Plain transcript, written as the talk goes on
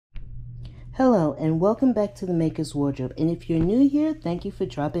Hello and welcome back to the Maker's Wardrobe, and if you're new here, thank you for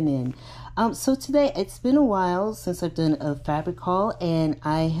dropping in. So today, it's been a while since I've done a fabric haul, and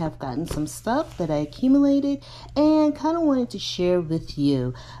I have gotten some stuff that I accumulated and kind of wanted to share with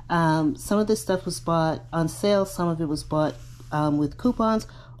you. Some of this stuff was bought on sale, some of it was bought with coupons.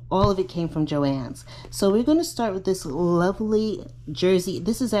 All of it came from Joann's. So we're going to start with this lovely jersey.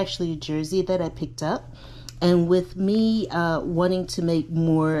 This is actually a jersey that I picked up. And with me wanting to make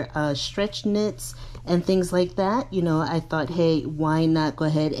more stretch knits and things like that, you know, I thought, hey, why not go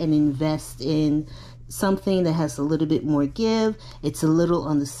ahead and invest in something that has a little bit more give. It's a little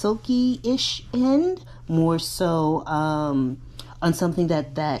on the silky-ish end, more so on something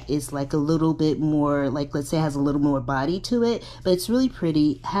that is like a little bit more, like, let's say has a little more body to it, but it's really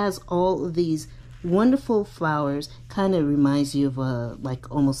pretty, has all of these wonderful flowers, kind of reminds you of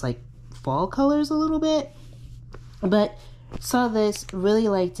like almost like fall colors a little bit. But saw this, really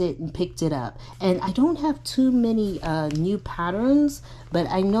liked it, and picked it up. And I don't have too many new patterns, but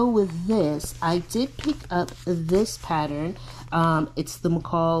I know with this, I did pick up this pattern. It's the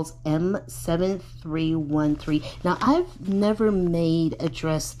McCall's M7313. Now, I've never made a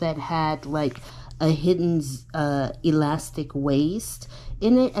dress that had like a hidden elastic waist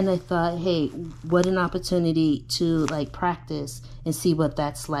in it, and I thought, hey, what an opportunity to like practice and see what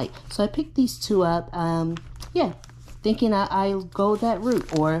that's like. So I picked these two up. Yeah, thinking I'll go that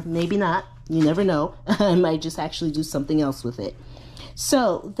route, or maybe not. You never know. I might just actually do something else with it.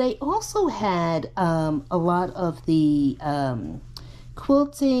 So they also had a lot of the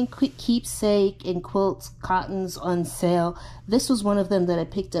quilting, quick keepsake, and quilt cottons on sale. This was one of them that I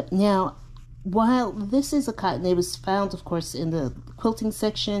picked up. Now, while this is a cotton, it was found, of course, in the quilting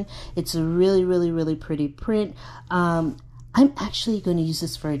section. It's a really, really, really pretty print. I'm actually going to use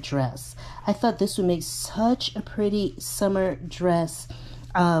this for a dress. I thought this would make such a pretty summer dress.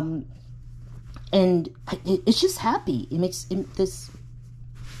 And it's just happy. This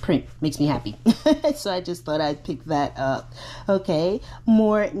print makes me happy. So I just thought I'd pick that up. Okay,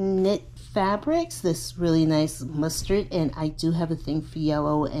 more knit fabrics. This really nice mustard, and I do have a thing for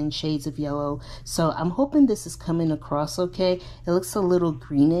yellow and shades of yellow, so I'm hoping this is coming across okay. It looks a little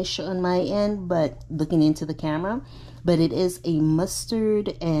greenish on my end, but looking into the camera, but it is a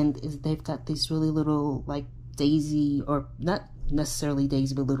mustard, and they've got these really little like daisy, or not necessarily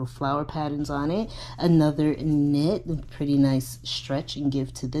daisy, but little flower patterns on it. Another knit, pretty nice stretch and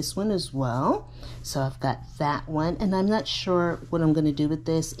give to this one as well. So I've got that one, and I'm not sure what I'm going to do with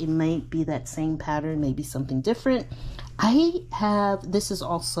this. It might be that same pattern, maybe something different. This is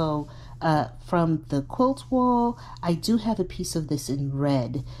also from the quilt wall. I do have a piece of this in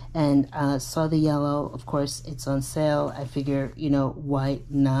red, and saw the yellow. Of course, it's on sale. I figure, you know, why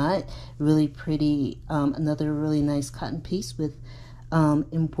not? Really pretty. Another really nice cotton piece with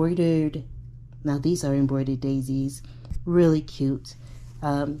embroidered. Now these are embroidered daisies. Really cute.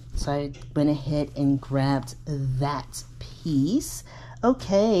 So I went ahead and grabbed that piece.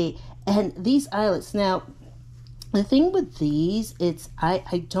 Okay, and these eyelets. Now, the thing with these, it's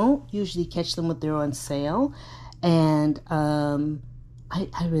I don't usually catch them when they're on sale, and I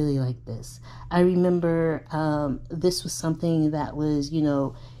really like this. I remember this was something that was, you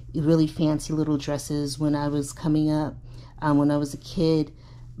know, really fancy little dresses when I was coming up. When I was a kid,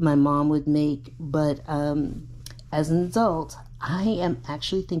 my mom would make, but as an adult, I am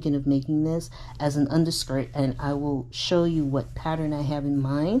actually thinking of making this as an underskirt, and I will show you what pattern I have in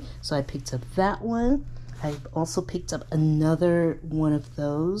mind. So I picked up that one. I also picked up another one of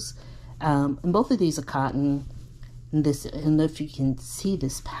those, and both of these are cotton. And I don't know if you can see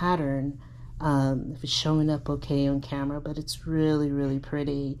this pattern, if it's showing up okay on camera, but it's really, really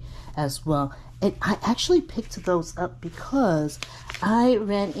pretty as well. And I actually picked those up because I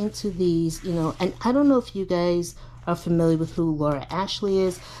ran into these, you know, and I don't know if you guys are familiar with who Laura Ashley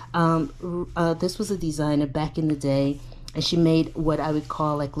is. This was a designer back in the day, and she made what I would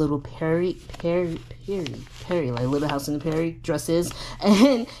call like little Perry, like Little House on the Prairie dresses,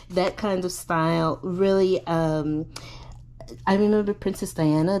 and that kind of style. Really, I remember Princess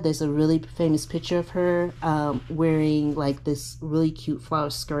Diana. There's a really famous picture of her wearing like this really cute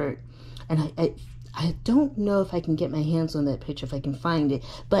flower skirt, and I don't know if I can get my hands on that picture, if I can find it,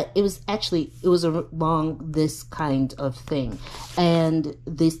 but it was along this kind of thing, and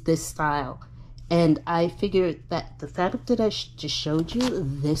this style. And I figured that the fabric that I just showed you,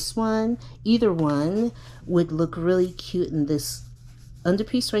 this one, either one, would look really cute in this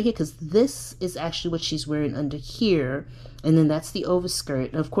underpiece right here, because this is actually what she's wearing under here, and then that's the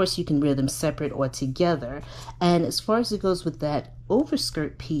overskirt. And of course, you can wear them separate or together. And as far as it goes with that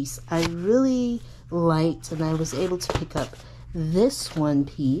overskirt piece, I really liked, and I was able to pick up this one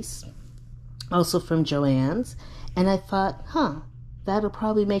piece. also from Joann's, and I thought, that'll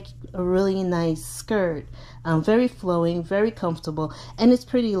probably make a really nice skirt. Very flowing, very comfortable, and it's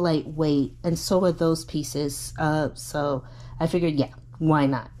pretty lightweight, and so are those pieces. So I figured, yeah, why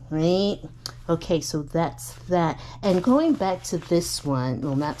not, right? Okay, so that's that. And going back to this one,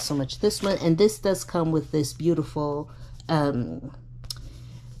 well, not so much this one, and this does come with this beautiful kind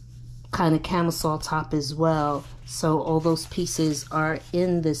of camisole top as well. So all those pieces are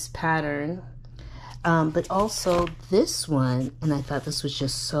in this pattern. But also this one, and I thought this was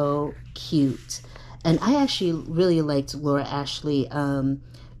just so cute. And I actually really liked Laura Ashley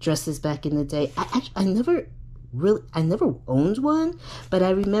dresses back in the day. I never owned one, but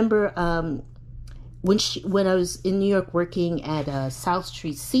I remember when I was in New York working at South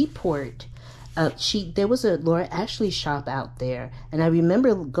Street Seaport, there was a Laura Ashley shop out there, and I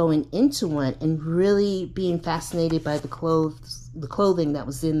remember going into one and really being fascinated by the clothing that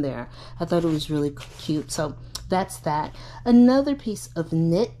was in there. I thought it was really cute. So that's that. Another piece of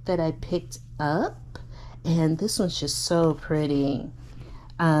knit that I picked up, and this one's just so pretty.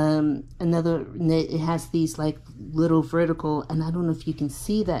 Another knit, it has these like little vertical, and I don't know if you can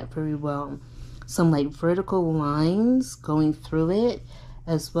see that very well, some like vertical lines going through it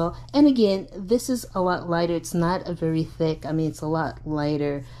as well. And again, this is a lot lighter. It's not a very thick, I mean, it's a lot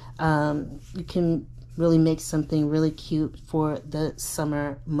lighter. You can really make something really cute for the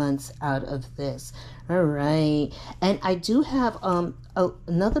summer months out of this. All right, and I do have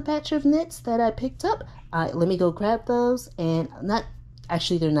another batch of knits that I picked up. Let me go grab those. And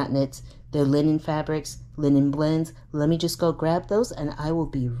they're not knits, they're linen fabrics, linen blends. Let me just go grab those and I will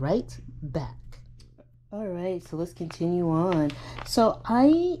be right back. All right, so let's continue on. So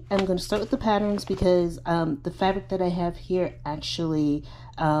I am going to start with the patterns because the fabric that I have here, actually,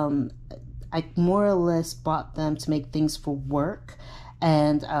 I more or less bought them to make things for work.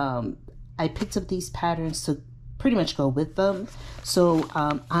 And I picked up these patterns to pretty much go with them. So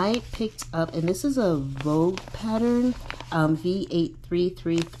I picked up, and this is a Vogue pattern,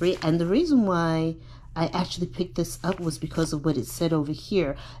 V8333. And the reason why I actually picked this up was because of what it said over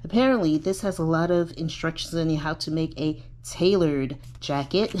here. Apparently, this has a lot of instructions on how to make a tailored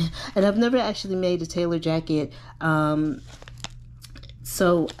jacket. And I've never actually made a tailored jacket.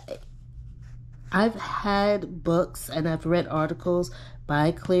 So I've had books and I've read articles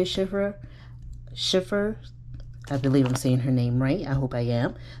by Claire Schiffer. I believe I'm saying her name right. I hope I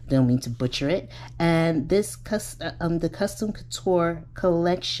am. Don't mean to butcher it. And this the Custom Couture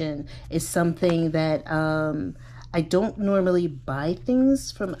collection is something that I don't normally buy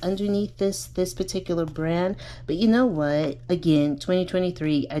things from underneath this particular brand. But you know what? Again,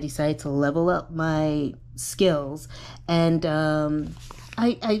 2023, I decided to level up my skills, and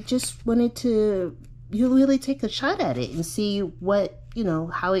I just wanted to really take a shot at it and see what,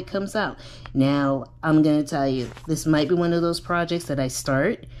 how it comes out. Now, I'm going to tell you, this might be one of those projects that I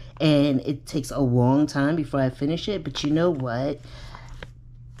start and it takes a long time before I finish it. But you know what?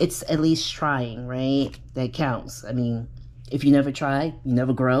 It's at least trying, right? That counts. I mean, if you never try, you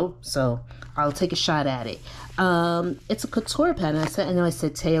never grow. So I'll take a shot at it. It's a couture pattern. I know I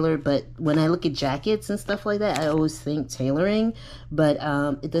said tailor, but when I look at jackets and stuff like that, I always think tailoring. But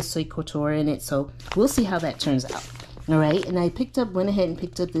it does say couture in it, so we'll see how that turns out. All right, and I went ahead and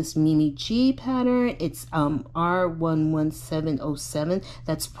picked up this Mimi G pattern. It's R11707.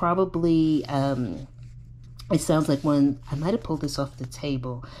 That's probably it sounds like one, I might have pulled this off the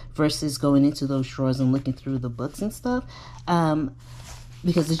table versus going into those drawers and looking through the books and stuff.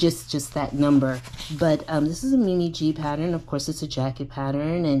 Because it's just that number. But this is a Mimi G pattern. Of course, it's a jacket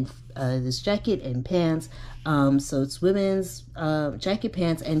pattern, and this jacket and pants. So it's women's jacket,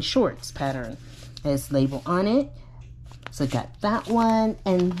 pants, and shorts pattern. Has label on it. So I got that one,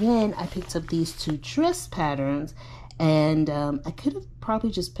 and then I picked up these two dress patterns. And I could have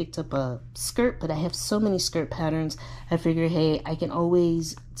probably just picked up a skirt, but I have so many skirt patterns. I figured, hey, I can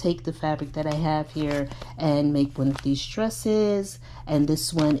always take the fabric that I have here and make one of these dresses. And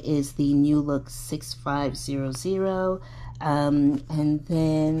this one is the New Look 6500. And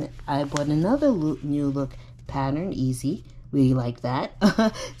then I bought another New Look pattern, easy. We like that.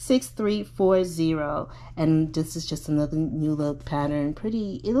 6340. And this is just another New Look pattern.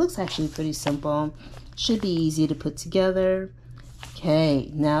 It looks actually pretty simple. Should be easy to put together.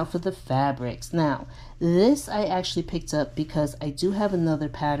 Okay, now for the fabrics. Now, this I actually picked up because I do have another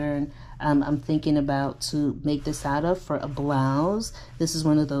pattern I'm thinking about to make this out of for a blouse. This is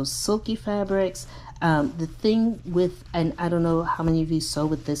one of those silky fabrics. The thing with, and I don't know how many of you sew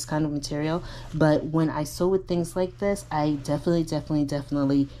with this kind of material, but when I sew with things like this, I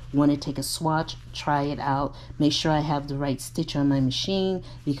definitely want to take a swatch, try it out, make sure I have the right stitch on my machine,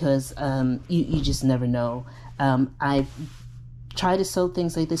 because you just never know. I've tried to sew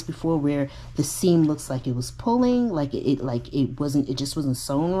things like this before where the seam looks like it was pulling, like it just wasn't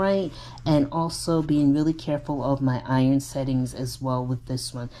sewn right, and also being really careful of my iron settings as well with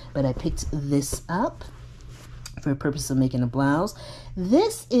this one. But I picked this up for the purpose of making a blouse.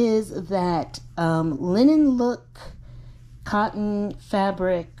 This is that linen look, cotton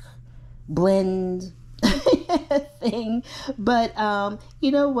fabric blend thing, but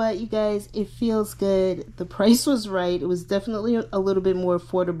you know what, you guys, it feels good. The price was right. It was definitely a little bit more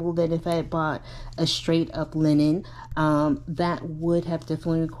affordable than if I had bought a straight up linen. That would have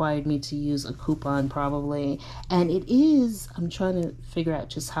definitely required me to use a coupon probably, and it is, I'm trying to figure out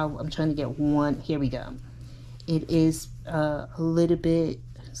just how, I'm trying to get one, here we go. It is a little bit,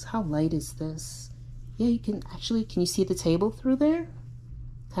 how light is this? Yeah, you can actually, can you see the table through there?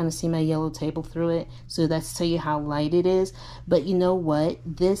 Kind of see my yellow table through it, so that's to tell you how light it is. But you know what,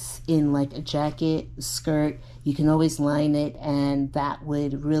 this in like a jacket, skirt, you can always line it, and that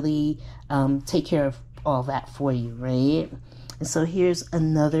would really take care of all that for you, right? And so here's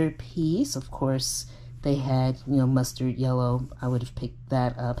another piece. Of course they had, you know, mustard yellow. I would have picked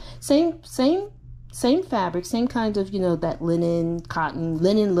that up. Same fabric, same kind of, you know, that linen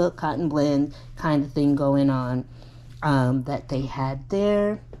look, cotton blend kind of thing going on. That they had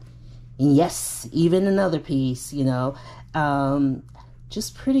there. And yes, even another piece, you know,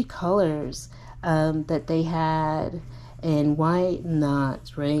 just pretty colors that they had. And why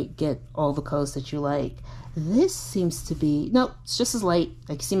not, right? Get all the colors that you like. This seems to be, no, it's just as light.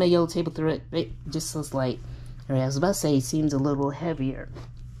 I can see my yellow table through it, right? Just as light. All right, I was about to say it seems a little heavier.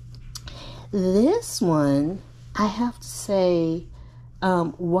 This one, I have to say,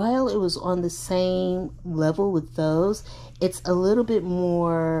 while it was on the same level with those, it's a little bit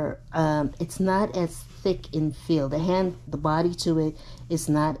more, it's not as thick in feel. The body to it is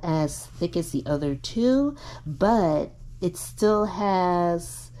not as thick as the other two, but it still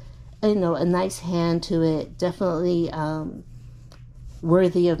has, you know, a nice hand to it. Definitely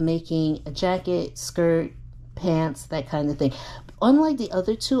worthy of making a jacket, skirt, pants, that kind of thing. Unlike the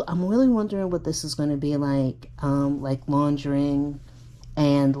other two, I'm really wondering what this is going to be like laundering.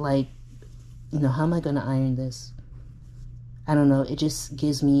 And like, you know, how am I going to iron this? I don't know. It just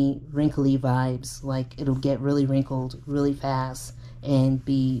gives me wrinkly vibes. Like it'll get really wrinkled really fast and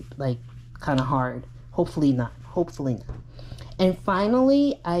be like kind of hard. Hopefully not. Hopefully not. And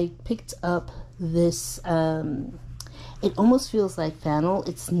finally, I picked up this, it almost feels like flannel.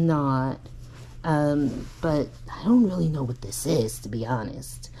 It's not. But I don't really know what this is, to be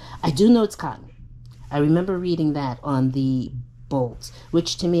honest. I do know it's cotton. I remember reading that on the bolts,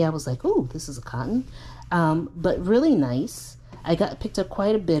 which to me I was like, oh, this is a cotton, but really nice. I picked up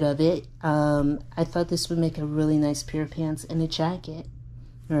quite a bit of it. I thought this would make a really nice pair of pants and a jacket.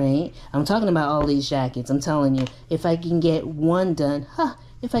 All right, I'm talking about all these jackets. I'm telling you, if I can get one done,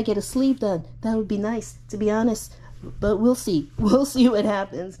 if I get a sleeve done, that would be nice, to be honest. But we'll see. We'll see what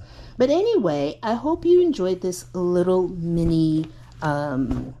happens. But anyway, I hope you enjoyed this little mini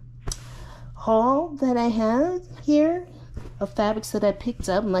haul that I have here of fabrics that I picked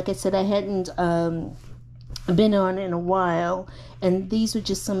up. And like I said, I hadn't been on in a while, and these were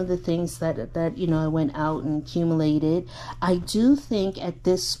just some of the things that you know, I went out and accumulated. I do think at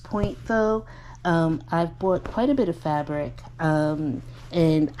this point though, I've bought quite a bit of fabric, and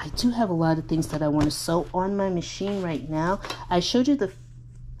I do have a lot of things that I want to sew on my machine right now. I showed you the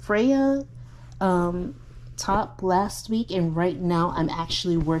Freya top last week, and right now I'm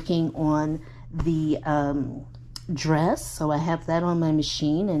actually working on the dress, so I have that on my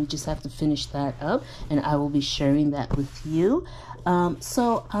machine and just have to finish that up, and I will be sharing that with you.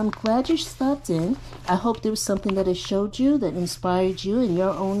 So I'm glad you stopped in. I hope there was something that I showed you that inspired you in your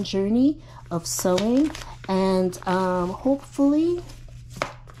own journey of sewing, and hopefully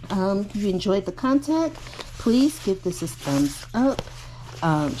you enjoyed the content. Please give this a thumbs up,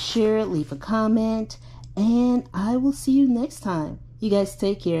 share, leave a comment, and I will see you next time. You guys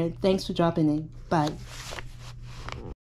take care. Thanks for dropping in. Bye.